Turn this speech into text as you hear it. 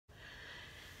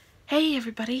Hey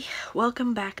everybody,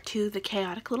 welcome back to the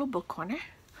chaotic little book corner.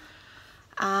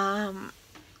 I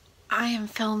am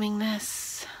filming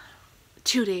this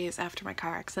 2 days after my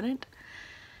car accident,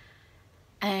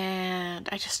 and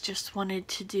I just wanted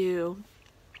to do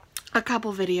a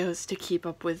couple videos to keep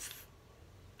up with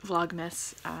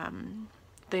Vlogmas.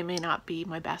 They may not be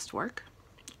my best work,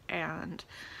 and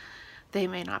they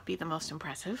may not be the most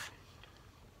impressive,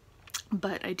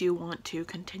 but I do want to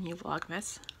continue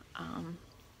Vlogmas.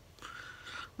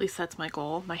 At least that's my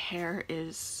goal. My hair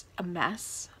is a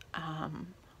mess.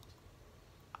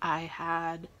 I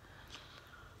had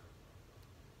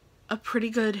a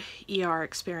pretty good ER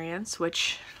experience,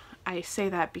 which I say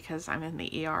that because I'm in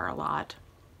the ER a lot.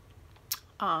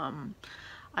 I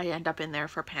end up in there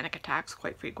for panic attacks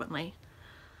quite frequently.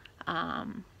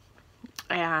 And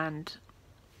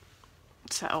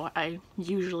so I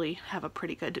usually have a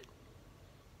pretty good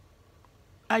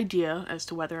idea as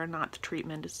to whether or not the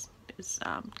treatment is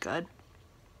good.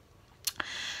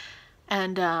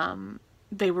 And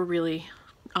they were really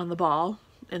on the ball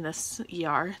in this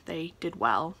ER. They did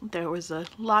well. There was a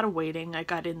lot of waiting. I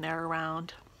got in there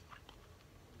around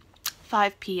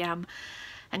 5 p.m.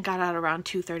 and got out around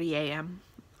 2:30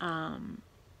 a.m.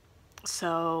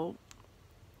 So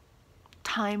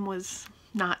time was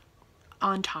not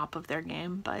on top of their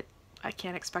game, but I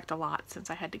can't expect a lot since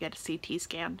I had to get a CT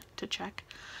scan to check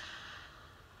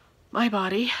my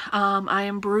body. I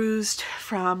am bruised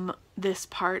from this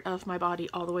part of my body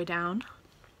all the way down.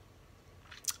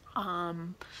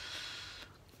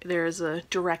 There's a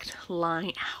direct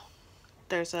line. Ow.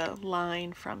 There's a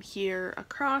line from here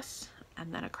across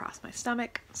and then across my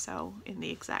stomach, so in the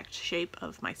exact shape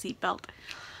of my seatbelt.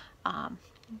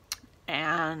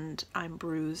 And I'm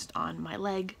bruised on my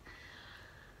leg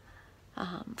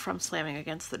from slamming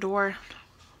against the door.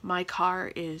 My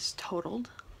car is totaled,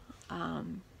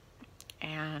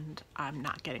 and I'm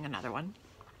not getting another one.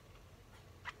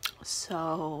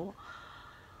 So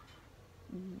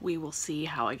we will see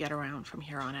how I get around from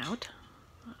here on out.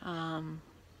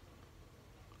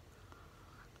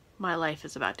 My life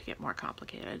is about to get more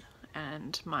complicated,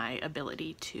 and my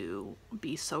ability to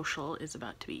be social is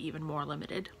about to be even more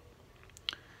limited.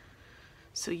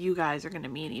 So you guys are going to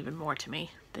mean even more to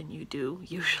me than you do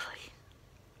usually.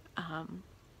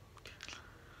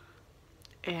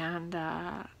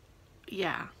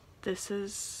 Yeah, this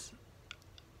is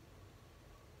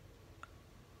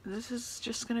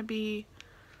just going to be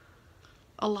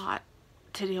a lot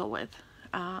to deal with.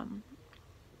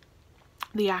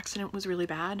 The accident was really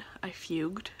bad. I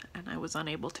fugued and I was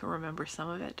unable to remember some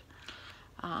of it.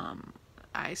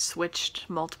 I switched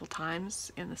multiple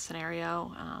times in the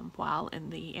scenario while in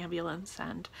the ambulance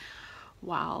and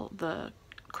while the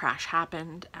crash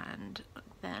happened, and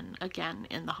then again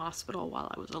in the hospital while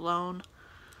I was alone.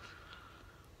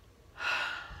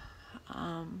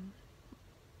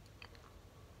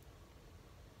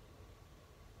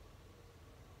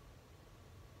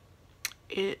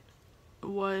 It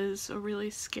was a really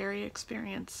scary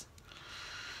experience,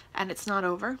 and it's not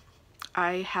over.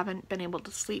 I haven't been able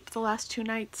to sleep the last 2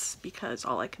 nights because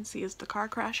all I can see is the car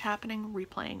crash happening,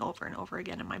 replaying over and over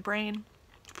again in my brain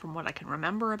from what I can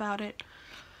remember about it,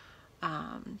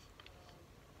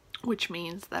 which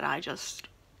means that I just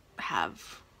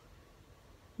have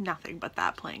nothing but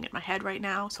that playing in my head right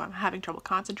now, so I'm having trouble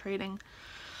concentrating.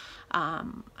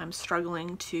 I'm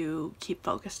struggling to keep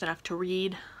focused enough to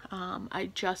read. I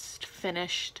just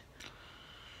finished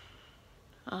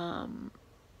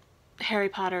Harry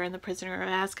Potter and the Prisoner of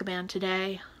Azkaban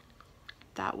today.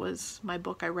 That was my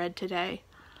book I read today.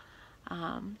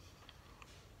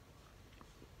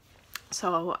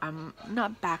 So I'm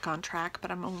not back on track,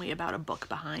 but I'm only about a book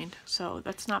behind, so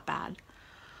that's not bad.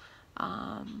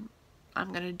 I'm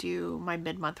gonna do my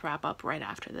mid-month wrap-up right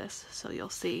after this, so you'll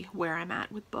see where I'm at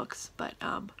with books, but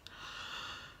I'm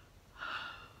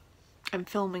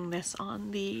filming this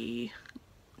on the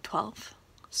 12th,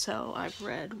 so I've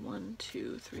read 1,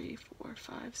 2, 3, 4,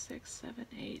 5, 6, 7,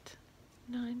 8,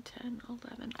 9, 10,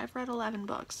 11. I've read 11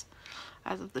 books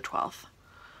as of the 12th.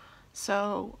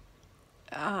 So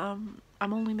I'm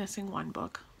only missing 1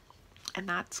 book, and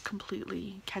that's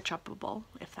completely catch-upable,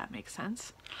 if that makes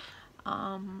sense.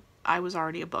 I was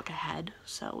already a book ahead,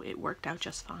 so it worked out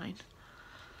just fine.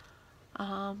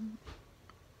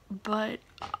 But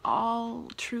all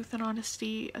truth and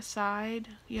honesty aside,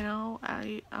 you know,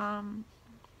 I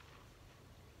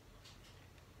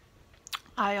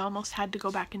almost had to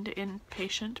go back into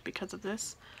inpatient because of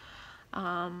this.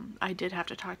 I did have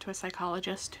to talk to a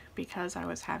psychologist because I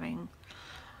was having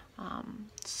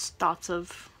thoughts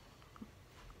of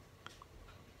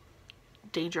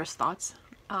dangerous thoughts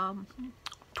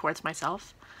towards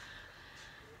myself,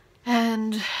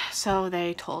 And so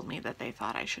they told me that they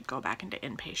thought I should go back into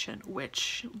inpatient,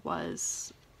 which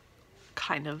was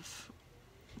kind of,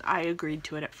 I agreed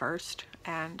to it at first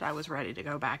and I was ready to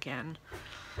go back in.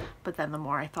 But then the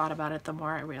more I thought about it, the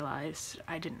more I realized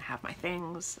I didn't have my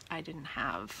things. I didn't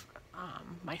have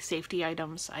my safety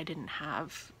items. I didn't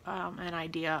have an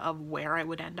idea of where I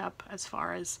would end up as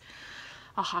far as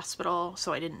a hospital.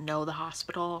 So I didn't know the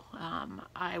hospital.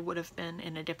 I would have been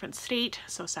in a different state,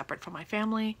 so separate from my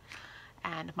family.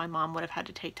 And my mom would have had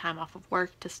to take time off of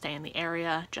work to stay in the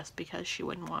area just because she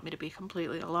wouldn't want me to be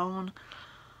completely alone.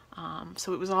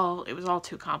 So it was all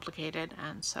too complicated,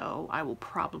 and so I will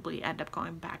probably end up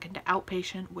going back into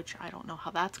outpatient, which I don't know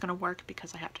how that's going to work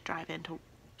because I have to drive in to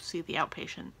see the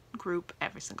outpatient group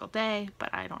every single day,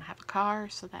 but I don't have a car,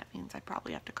 so that means I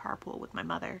probably have to carpool with my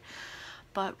mother.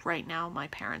 But right now my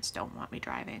parents don't want me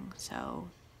driving, so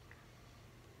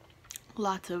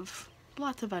lots of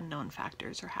unknown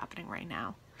factors are happening right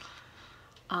now.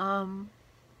 All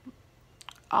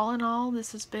in all,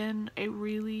 this has been a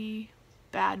really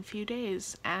bad few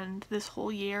days, and this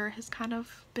whole year has kind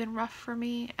of been rough for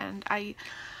me, and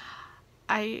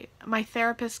my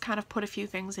therapist kind of put a few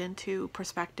things into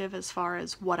perspective as far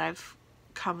as what I've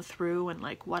come through and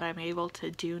like what I'm able to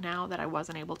do now that I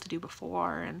wasn't able to do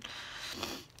before, and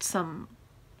some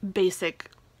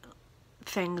basic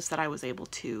things that I was able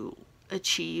to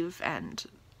achieve and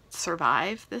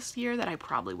survive this year that I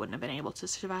probably wouldn't have been able to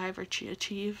survive or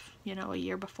achieve, you know, a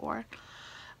year before.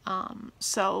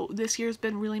 So this year's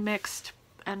been really mixed,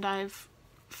 and I've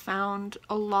found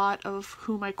a lot of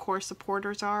who my core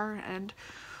supporters are and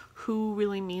who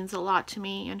really means a lot to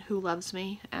me and who loves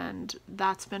me, and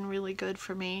that's been really good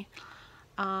for me.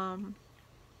 And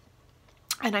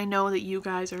I know that you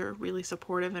guys are really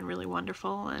supportive and really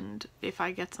wonderful, and if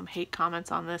I get some hate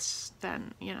comments on this,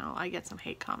 then, you know, I get some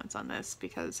hate comments on this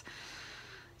because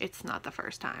it's not the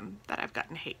first time that I've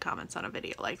gotten hate comments on a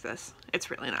video like this. It's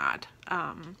really not.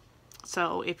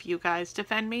 So if you guys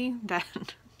defend me, then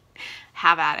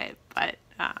have at it. But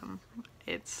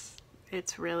it's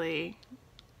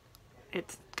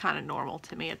kind of normal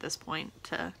to me at this point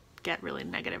to get really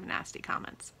negative, nasty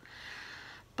comments.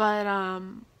 But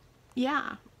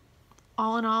yeah,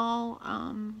 all in all,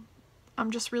 I'm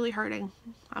just really hurting.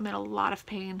 I'm in a lot of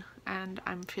pain, and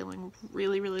I'm feeling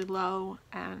really, really low,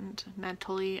 and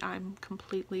mentally I'm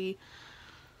completely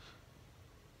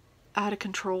out of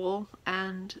control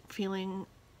and feeling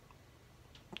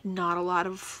not a lot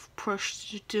of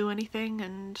push to do anything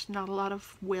and not a lot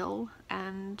of will,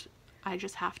 and I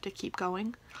just have to keep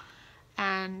going,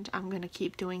 and I'm gonna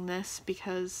keep doing this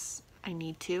because I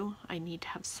need to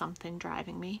have something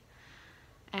driving me.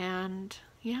 And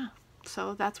yeah,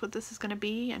 so that's what this is gonna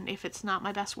be, and if it's not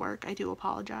my best work, I do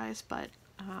apologize, but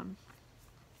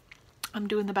I'm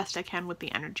doing the best I can with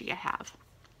the energy I have.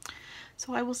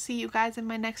 So I will see you guys in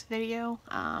my next video.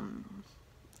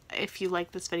 If you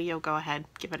like this video, go ahead,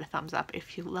 give it a thumbs up.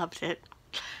 If you loved it,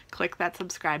 click that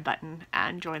subscribe button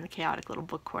and join the chaotic little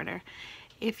book corner.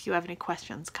 If you have any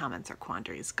questions, comments, or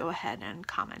quandaries, go ahead and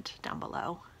comment down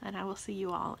below, and I will see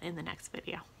you all in the next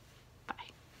video.